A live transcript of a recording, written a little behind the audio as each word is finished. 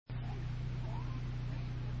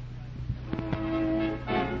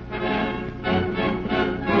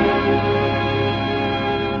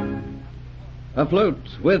Afloat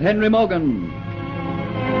with Henry Morgan.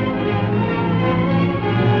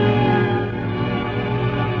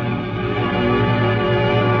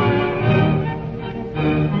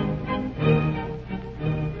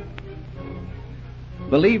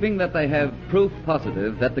 Believing that they have proof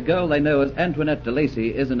positive that the girl they know as Antoinette de Lacy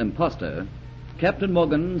is an impostor, Captain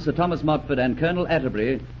Morgan, Sir Thomas Montfort, and Colonel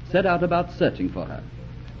Atterbury set out about searching for her.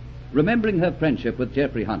 Remembering her friendship with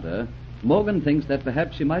Geoffrey Hunter, Morgan thinks that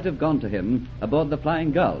perhaps she might have gone to him aboard the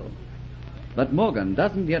Flying Gull. But Morgan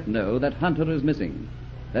doesn't yet know that Hunter is missing,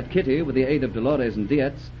 that Kitty, with the aid of Dolores and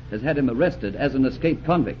Dietz, has had him arrested as an escaped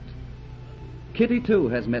convict. Kitty, too,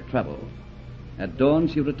 has met trouble. At dawn,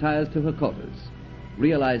 she retires to her quarters,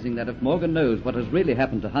 realizing that if Morgan knows what has really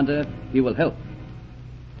happened to Hunter, he will help.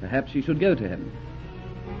 Perhaps she should go to him.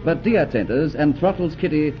 But Dietz enters and throttles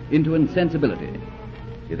Kitty into insensibility.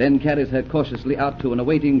 He then carries her cautiously out to an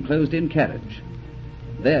awaiting closed-in carriage.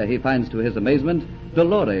 There he finds, to his amazement,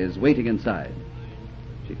 Dolores waiting inside.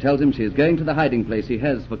 She tells him she is going to the hiding place he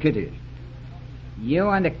has for Kitty. You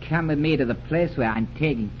want to come with me to the place where I'm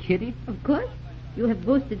taking Kitty? Of course. You have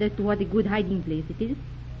boasted as to what a good hiding place it is.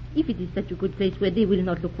 If it is such a good place where they will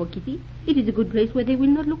not look for Kitty, it is a good place where they will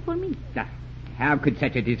not look for me. How could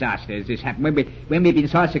such a disaster as this happen when we've been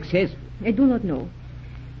so successful? I do not know.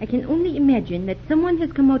 I can only imagine that someone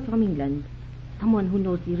has come out from England. Someone who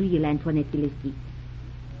knows the real Antoinette de Lacy.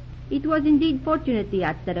 It was indeed fortunate,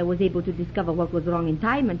 Dietz, that I was able to discover what was wrong in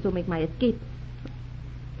time and so make my escape.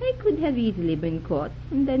 I could have easily been caught,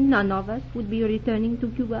 and then none of us would be returning to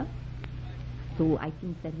Cuba. So I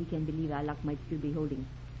think that we can believe our luck might still be holding.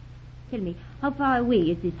 Tell me, how far away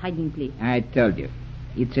is this hiding place? I told you.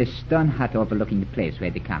 It's a stone hut overlooking the place where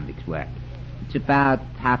the convicts work. It's about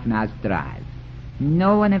half an hour's drive.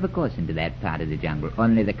 No one ever goes into that part of the jungle,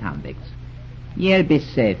 only the convicts. You'll be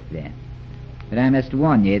safe there. But I must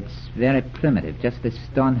warn you, it's very primitive, just a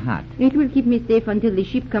stone hut. It will keep me safe until the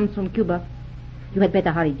ship comes from Cuba. You had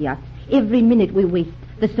better hurry, Dietz. Every minute we waste,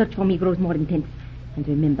 the search for me grows more intense. And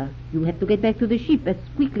remember, you have to get back to the ship as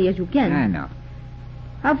quickly as you can. I know.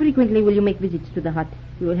 How frequently will you make visits to the hut?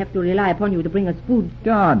 We will have to rely upon you to bring us food.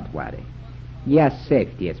 Don't worry. Your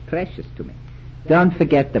safety is precious to me. Don't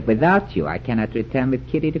forget that without you, I cannot return with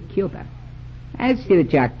Kitty to Cuba. I'll see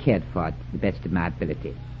that you're cared for to the best of my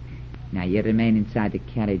ability. Now, you remain inside the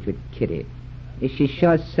carriage with Kitty. If she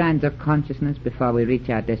shows signs of consciousness before we reach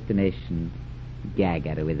our destination, gag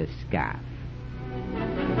at her with a scarf.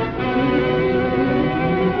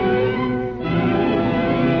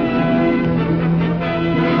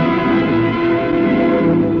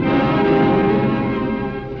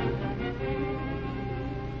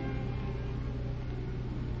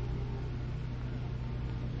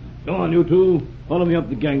 Go on, you two. Follow me up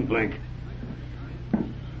the gangplank.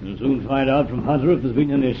 You'll soon find out from Hunter if there's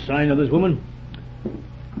been any sign of this woman.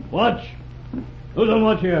 Watch. Who's on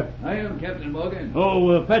watch here? I am Captain Morgan.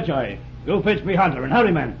 Oh, Fetch-Eye. Go fetch me Hunter, and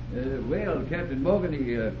hurry, man. Well, Captain Morgan,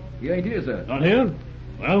 he ain't here, sir. Not here?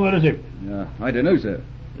 Well, where is he? I don't know, sir.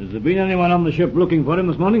 Has there been anyone on the ship looking for him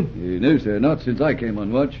this morning? No, sir, not since I came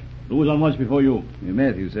on watch. Who was on watch before you?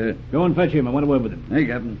 Matthew, sir. Go and fetch him. I want a word with him. Hey,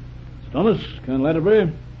 Captain. Thomas, Colonel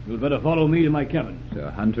Atterbury, you'd better follow me to my cabin. So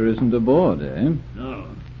Hunter isn't aboard, eh? No.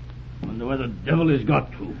 Wonder where the devil he's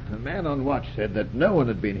got to. The man on watch said that no one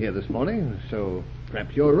had been here this morning, so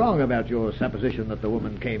perhaps you're wrong about your supposition that the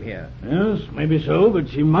woman came here. Yes, maybe so, but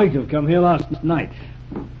she might have come here last night.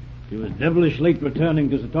 She was devilish late returning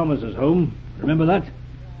to Sir Thomas's home. Remember that?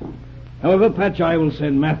 However, Patch-Eye will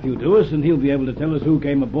send Matthew to us, and he'll be able to tell us who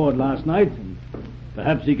came aboard last night, and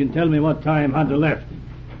perhaps he can tell me what time Hunter left.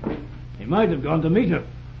 He might have gone to meet her.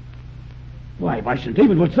 Why, by St.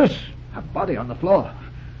 David, what's this? A body on the floor.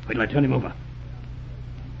 Wait till I turn him over.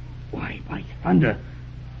 Why, by thunder,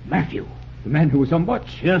 Matthew. The man who was on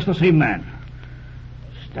watch. Yes, the same man.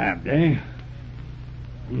 Stabbed, eh?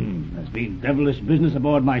 There's been devilish business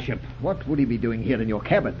aboard my ship. What would he be doing here in your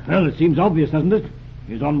cabin? Well, it seems obvious, doesn't it?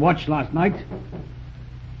 He was on watch last night.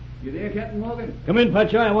 You there, Captain Morgan? Come in,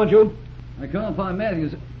 Patch-Eye, I want you. I can't find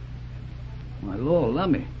Matthew. My Lord, love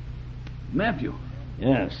me. Matthew.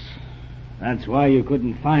 Yes, that's why you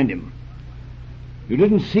couldn't find him. You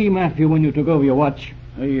didn't see Matthew when you took over your watch.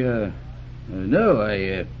 No,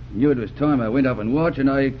 I knew it was time I went up and watch, and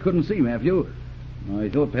I couldn't see Matthew. I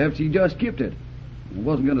thought perhaps he just skipped it. I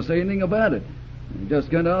wasn't going to say anything about it. I'm just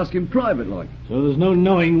going to ask him private-like. So there's no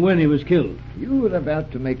knowing when he was killed. You were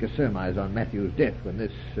about to make a surmise on Matthew's death when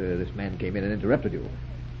this man came in and interrupted you.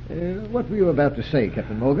 What were you about to say,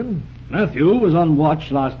 Captain Morgan? Matthew was on watch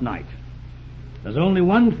last night. There's only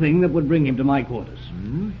one thing that would bring him to my quarters.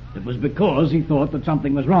 It was because he thought that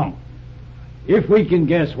something was wrong. If we can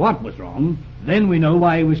guess what was wrong, then we know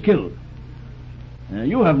why he was killed.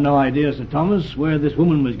 You have no idea, Sir Thomas, where this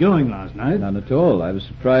woman was going last night. None at all. I was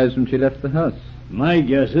surprised when she left the house. My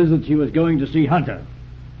guess is that she was going to see Hunter.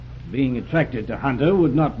 Being attracted to Hunter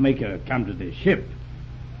would not make her come to this ship.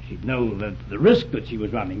 She'd know that the risk that she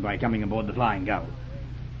was running by coming aboard the Flying Gull.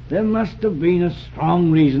 There must have been a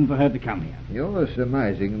strong reason for her to come here. You're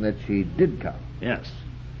surmising that she did come. Yes.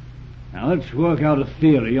 Now let's work out a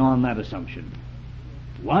theory on that assumption.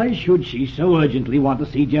 Why should she so urgently want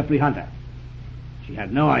to see Geoffrey Hunter? She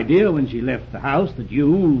had no idea when she left the house that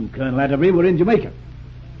you, Colonel Atterbury, were in Jamaica.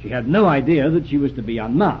 She had no idea that she was to be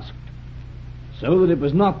unmasked. So that it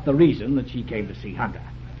was not the reason that she came to see Hunter.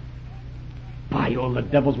 By all the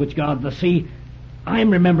devils which guard the sea,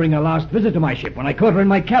 I'm remembering her last visit to my ship when I caught her in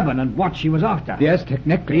my cabin and what she was after. The Aztec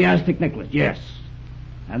necklace. The Aztec necklace, yes.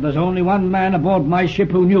 And there's only one man aboard my ship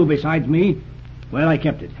who knew besides me where I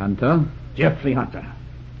kept it. Hunter? Geoffrey Hunter.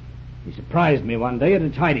 He surprised me one day at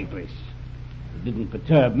its hiding place. It didn't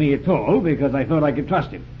perturb me at all because I thought I could trust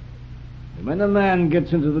him. And when a man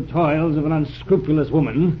gets into the toils of an unscrupulous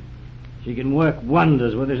woman, she can work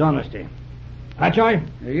wonders with his honesty. Patcheye?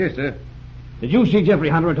 Yes, sir. Did you see Geoffrey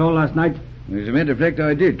Hunter at all last night? As a matter of fact,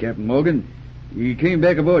 I did, Captain Morgan. He came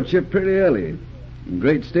back aboard ship pretty early. In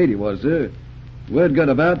great state he was, sir. Word got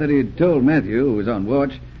about that he'd told Matthew, who was on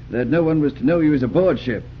watch, that no one was to know he was aboard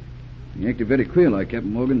ship. He acted very queer like,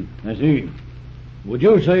 Captain Morgan. I see. Would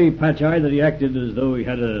you say, Patcheye, that he acted as though he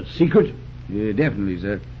had a secret? Yeah, definitely,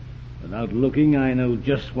 sir. Without looking, I know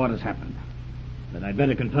just what has happened. But I'd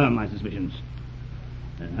better confirm my suspicions.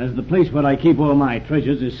 As the place where I keep all my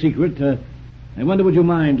treasures is secret, I wonder would you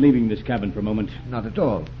mind leaving this cabin for a moment? Not at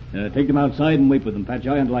all. Take them outside and wait with them,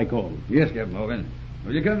 Patcheye, until I call. Yes, Captain Morgan.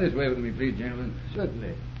 Will you come this way with me, please, gentlemen?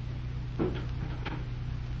 Certainly.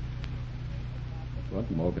 What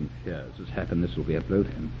Morgan fears has happened. This will be Afloat,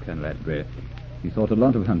 and Colonel Atterbury. He thought a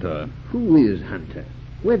lot of Hunter. Who is Hunter?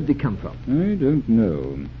 Where did he come from? I don't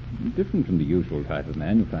know. Different from the usual type of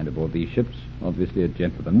man you find aboard these ships. Obviously a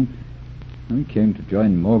gentleman. He came to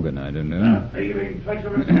join Morgan, I don't know. Thieving,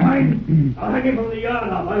 treacherous swine! I'll hang him from the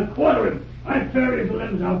yardarm. I'll quarter him. I'll tear his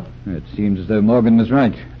limbs out. It seems as though Morgan was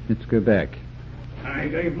right. Let's go back. I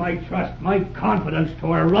gave my trust, my confidence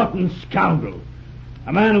to a rotten scoundrel.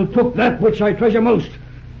 A man who took that which I treasure most.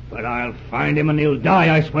 But I'll find him and he'll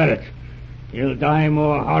die, I swear it. He'll die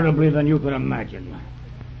more horribly than you could imagine.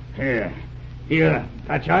 Here,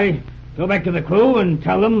 Patcheye, go back to the crew and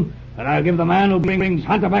tell them that I'll give the man who brings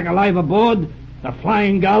Hunter back alive aboard the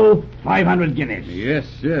Flying Gull 500 guineas. Yes,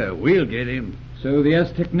 sir. We'll get him. So the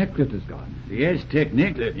Aztec necklace is gone. The Aztec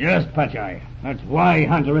necklace? Yes, Patcheye. That's why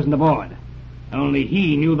Hunter isn't aboard. Only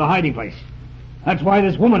he knew the hiding place. That's why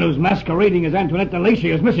this woman who's masquerading as Antoinette de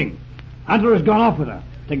Lacy is missing. Hunter has gone off with her,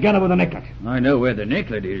 together with the necklet. I know where the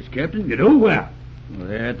necklet is, Captain. You do? Where? Well,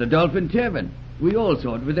 they're at the Dolphin Tavern. We all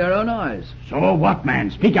saw it with our own eyes. So what, man?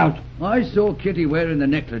 Speak out. I saw Kitty wearing the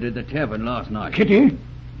necklet at the tavern last night. Kitty?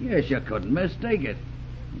 Yes, you couldn't mistake it.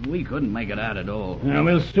 We couldn't make it out at all.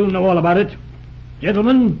 We'll soon know all about it.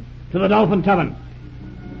 Gentlemen, to the Dolphin Tavern.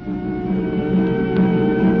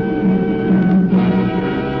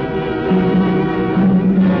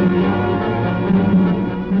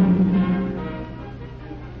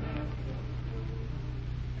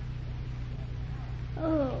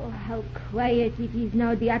 Quiet it is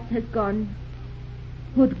now the axe has gone.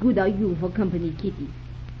 What good are you for company, Kitty?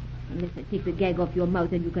 Unless I take the gag off your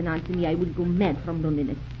mouth and you can answer me, I will go mad from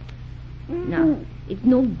loneliness. Now, it's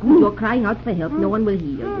no good your crying out for help. No one will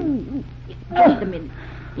hear you. Just a minute.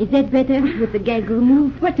 Is that better with the gag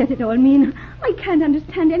removed? What does it all mean? I can't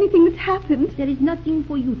understand anything that's happened. There is nothing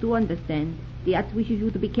for you to understand. The axe wishes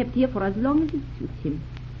you to be kept here for as long as it suits him.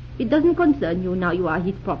 It doesn't concern you now you are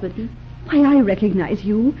his property. Why, I recognize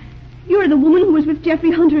you. You're the woman who was with Geoffrey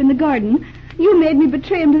Hunter in the garden. You made me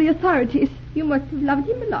betray him to the authorities. You must have loved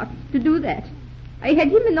him a lot to do that. I had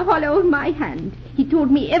him in the hollow of my hand. He told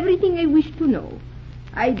me everything I wished to know.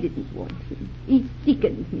 I didn't want him. He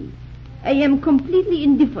sickened me. I am completely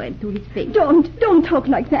indifferent to his fate. Don't talk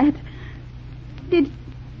like that. Did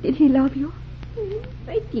he love you?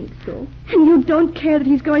 I think so. And you don't care that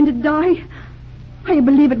he's going to die? I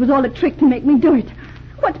believe it was all a trick to make me do it.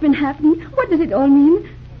 What's been happening? What does it all mean?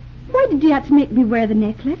 Why did Diaz make me wear the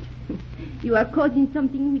necklet? You are causing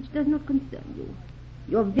something which does not concern you.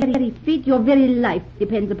 Your very fate, your very life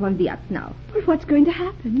depends upon the axe now. But what's going to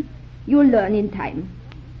happen? You'll learn in time.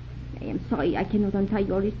 I am sorry I cannot untie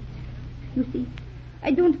your wrists. You see,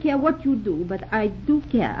 I don't care what you do, but I do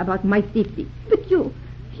care about my safety. But you're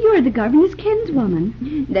the governor's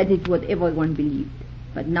kinswoman. That is what everyone believed.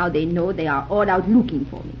 But now they know they are all out looking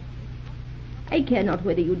for me. I care not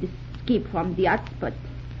whether you escape from the arts, but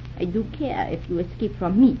I do care if you escape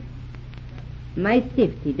from me. My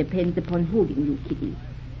safety depends upon holding you, Kitty.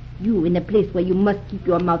 You in a place where you must keep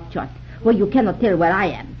your mouth shut, where you cannot tell where I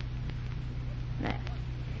am.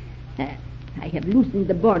 I have loosened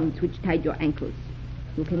the bonds which tied your ankles.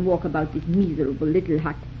 You can walk about this miserable little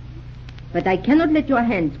hut. But I cannot let your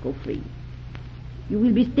hands go free. You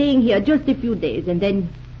will be staying here just a few days, and then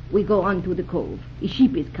we go on to the cove. A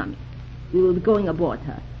ship is coming. We will be going aboard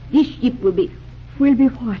her. This ship will be... Will be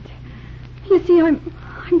what? You see, I'm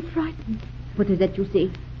frightened. What is that you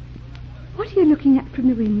say? What are you looking at from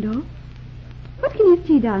the window? What can you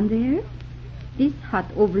see down there? This hut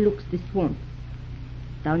overlooks the swamp.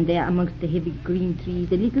 Down there amongst the heavy green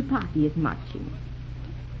trees, a little party is marching.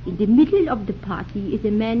 In the middle of the party is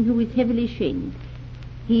a man who is heavily chained.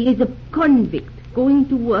 He is a convict going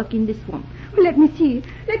to work in the swamp. Well, let me see.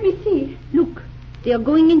 Let me see. Look, they are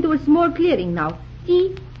going into a small clearing now.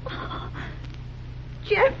 See? Oh,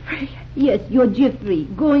 Geoffrey. Yes, you're Geoffrey,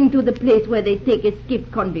 going to the place where they take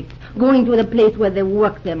escaped convicts, going to the place where they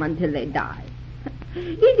work them until they die.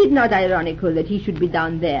 Is it not ironical that he should be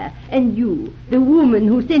down there, and you, the woman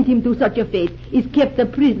who sent him to such a fate, is kept a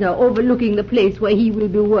prisoner overlooking the place where he will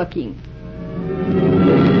be working?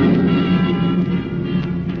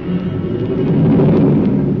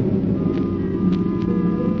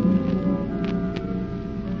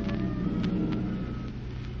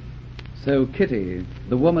 So Kitty,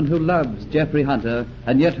 the woman who loves Geoffrey Hunter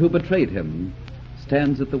and yet who betrayed him,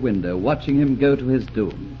 stands at the window watching him go to his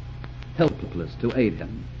doom, helpless to aid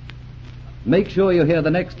him. Make sure you hear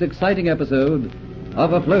the next exciting episode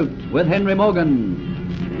of Afloat with Henry Morgan.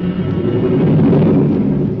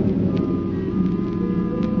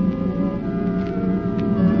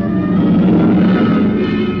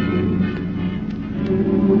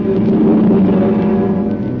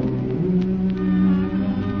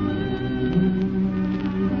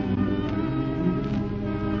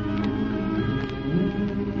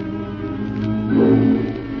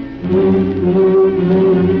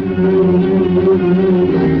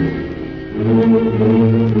 Thank you.